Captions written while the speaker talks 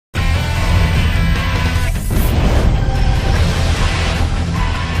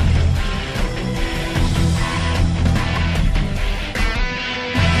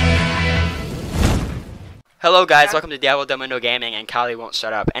Hello guys, welcome to DiabloDelMundo Gaming, and Kylie won't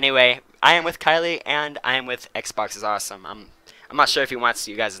shut up. Anyway, I am with Kylie, and I am with XboxizAwesome. I'm not sure if he wants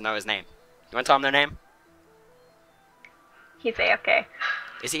you guys to know his name. You want to tell him their name? He's AFK.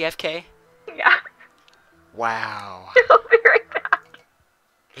 Is he FK? Yeah. Wow. He'll be right back.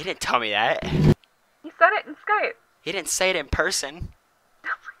 He didn't tell me that. He said it in Skype. He didn't say it in person. Oh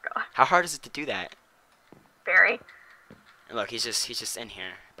my god. How hard is it to do that? Very. And look, he's just in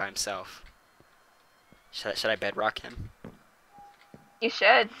here by himself. Should I bedrock him? You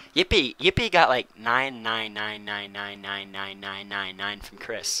should. Yippee got like 999999999 from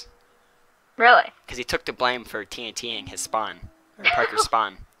Chris. Really? Because he took the blame for TNTing his spawn. Or Parker's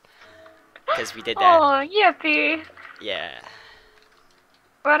spawn. Because we did that. Oh, yippee. Yeah.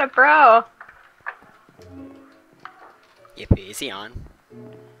 What a bro. Yippee, is he on?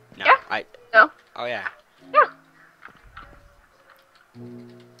 No. Yeah. No. Oh yeah. Yeah.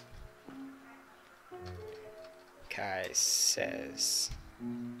 Kai says.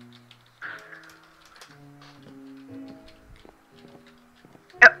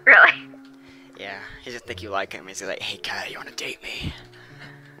 Oh, really? Yeah, he just think you like him. He's like, hey Kai, you wanna date me?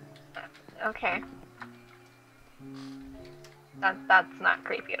 Okay. That's not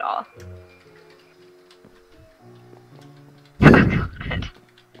creepy at all.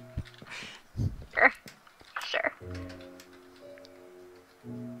 Sure. Sure.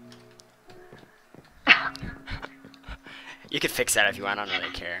 You could fix that if you want, I don't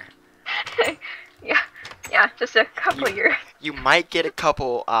really care. Yeah, just a couple years. You might get a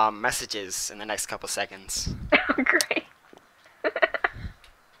couple messages in the next couple seconds. Great.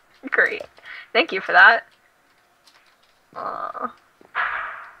 Great. Thank you for that. Are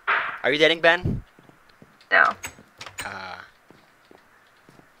you dating Ben? No.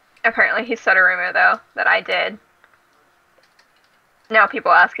 Apparently he set a rumor, though, that I did. Now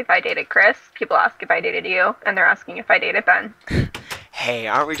people ask if I dated Chris, people ask if I dated you, and they're asking if I dated Ben. Hey,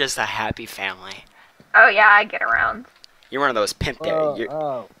 aren't we just a happy family? Oh yeah, I get around. You're one of those pimp there.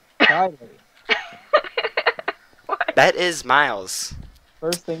 Oh, Kylie. What? That is Miles.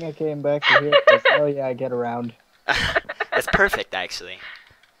 First thing I came back to hear was, oh yeah, I get around. That's perfect, actually.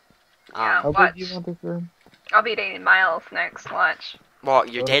 Yeah, How watch. big do you want this room? I'll be dating Miles next, watch. Well,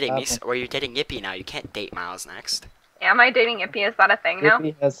 you're What dating me, happened? or you're dating Yippee now. You can't date Miles next. Am I dating Yippee? Is that a thing now?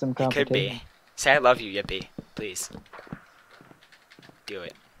 Yippee has some It could competition. be. Say I love you, Yippee. Please. Do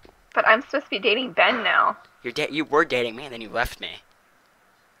it. But I'm supposed to be dating Ben now. You were dating me, and then you left me.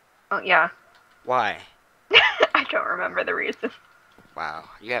 Oh yeah. Why? I don't remember the reason. Wow,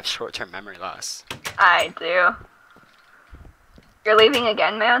 you have short-term memory loss. I do. You're leaving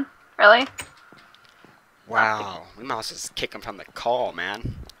again, man? Really? Wow, we might as well just kick him from the call,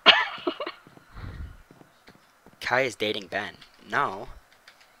 man. Kai is dating Ben. No.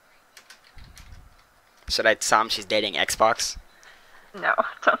 Should I tell him she's dating Xbox? No,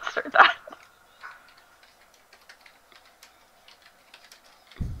 don't start that.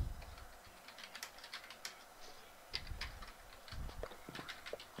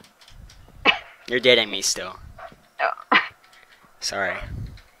 You're dating me still. No. Sorry.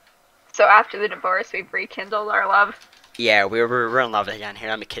 So after the divorce, we've rekindled our love. Yeah, we're in love again. Here,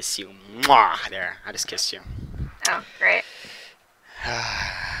 let me kiss you. Mwah! There, I just kissed you. Oh, great.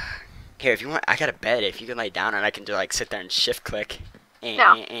 Here, if you want, I got a bed. If you can lay down, and I can just like sit there and shift click. No.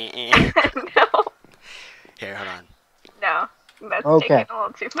 No. Here, hold on. No. That's Okay. taking a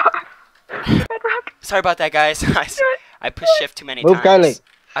little too far. Bedrock. Sorry about that, guys. I pushed shift too many Move, times. Kylie.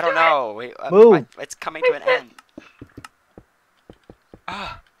 I don't know. Wait, Move. it's coming to an end.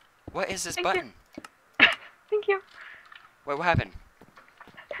 Ah, what is this Thank button? Thank you. Wait, what happened?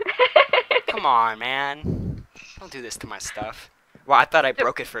 Come on, man. Don't do this to my stuff. Well, I thought I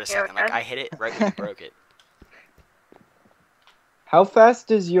broke it for a second. Like, I hit it right when you broke it. How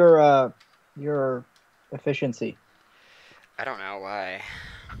fast is your efficiency? I don't know why.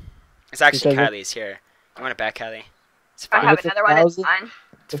 It's actually Because Kylie's here. You want it back, Kylie? It's If I fine. have it's a another one, it's 1,000? fine.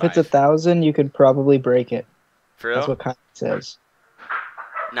 If it's 1,000, you could probably break it. For That's real? what Kylie says.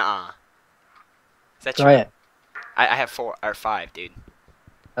 Nuh-uh. Is that Try true? it. I have 4 or 5, dude.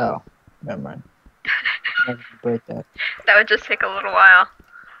 Oh, never mind. I can break that. That would just take a little while.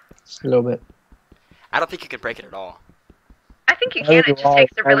 Just a little bit. I don't think you can break it at all. I think you That can. was It just long.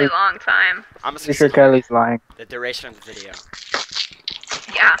 takes a really That long time. I'm just Pretty sure gonna say Kylie's lying. the duration of the video.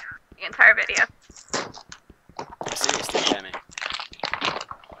 Yeah, the entire video. I'm seriously, damn it.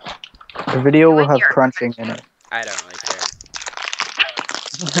 The video will Doing have your crunching in it. I don't really care.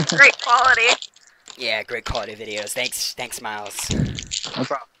 Great quality. Yeah, great quality videos. Thanks, Miles. No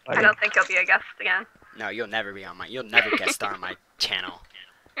problem. I don't think you'll be a guest again. No, you'll never be on my. You'll never guest star on my channel.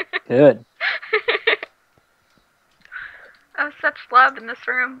 Good. Oh, such love in this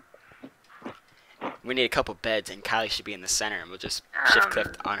room. We need a couple beds, and Kylie should be in the center, and we'll just shift click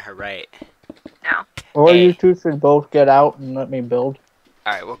on her right. No. Or Hey. you two should both get out and let me build.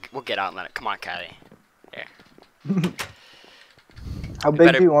 All right, we'll get out and let it. Come on, Kylie. There. How We big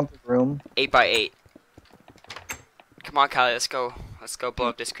better- do you want the room? 8 by 8. Come on, Kylie. Let's go. Let's go blow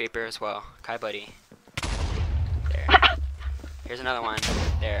up this creeper as well. Kai, buddy. There. Here's another one.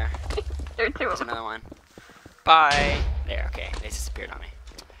 There. There are two Here's of them. another one. Bye. There. Okay. They disappeared on me.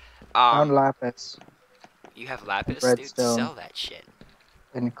 Found lapis You have lapis, dude. redstone. Sell that shit.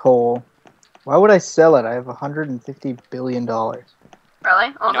 and coal. Why would I sell it? I have $150 billion. Really?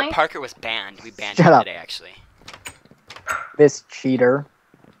 You Only? know, Parker was banned. We banned Shut him up. today, actually. This cheater.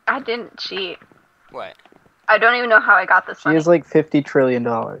 I didn't cheat. What? I don't even know how I got this She money. has like $50 trillion.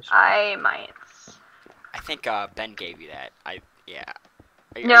 I might. I think Ben gave you that. Yeah.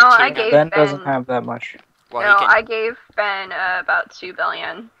 Are you No, I cheating on gave Ben? Ben doesn't Ben- have that much. Well, No, he can. I gave Ben about 2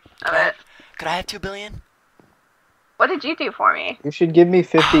 billion of it. Could I have 2 billion? What did you do for me? You should give me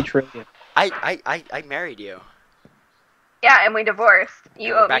 50 trillion. I married you. Yeah, and we divorced.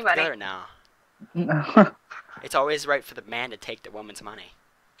 You And we're owe me back money. together now. I It's always right for the man to take the woman's money.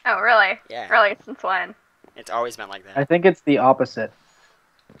 Oh, really? Yeah. Really? Since when? It's always been like that. think it's the opposite.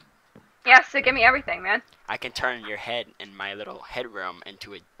 Yeah, so give me everything, man. I can turn your head in my little headroom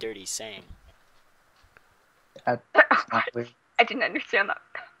into a dirty saying. That's not weird. I didn't understand that.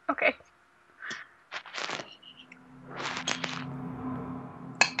 Okay.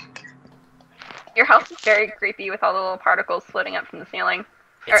 Your house is very creepy with all the little particles floating up from the ceiling.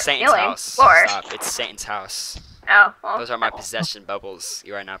 Or It's Satan's ceiling, house. floor. Stop. It's Satan's house. Oh, well. Those are my possession bubbles.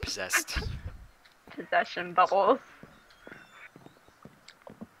 You are now possessed. Possession bubbles.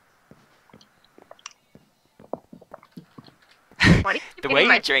 What are you The eating way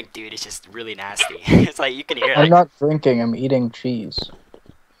my- you drink, dude, is just really nasty. It's like you can hear it. I'm Like, not drinking, I'm eating cheese.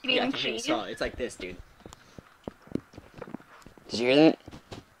 eating yeah, I can hear the cheese? salt. It's like this, dude. Did you hear that?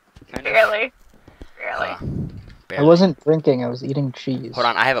 Kind of. Really? Really? I Barely. wasn't drinking, I was eating cheese. Hold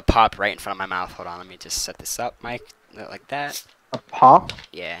on, I have a pop right in front of my mouth. Hold on, let me just set this up, Mike. Like that. A pop?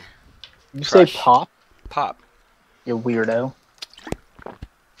 Yeah. You say Crush. pop? Pop. You weirdo.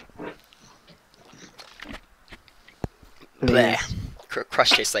 Bleh. Please. Crush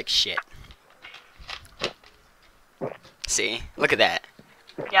tastes like shit. See? Look at that.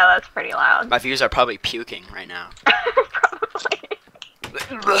 Yeah, that's pretty loud. My viewers are probably puking right now.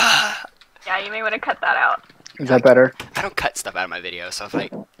 Probably. Yeah, you may want to cut that out. Is that better? I don't cut stuff out of my videos, so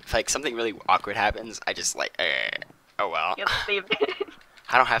if something really awkward happens, I just like, oh well. You'll leave it.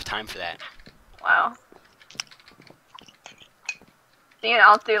 I don't have time for that. Wow. See,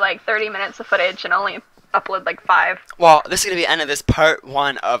 I'll do like 30 minutes of footage and only upload like 5. Well, this is gonna be the end of this part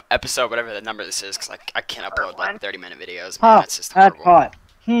 1 of episode whatever the number this is, because like I can't Part upload one. like 30-minute videos. Man, that's just horrible. hot.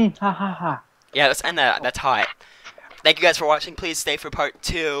 Ha ha ha. Yeah, let's end that. That's hot. Thank you guys for watching. Please stay for part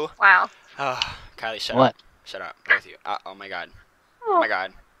 2. Wow. Oh, Kylie, shut What? up. Shut up, both of you. Oh my god. Oh my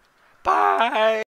god. Bye.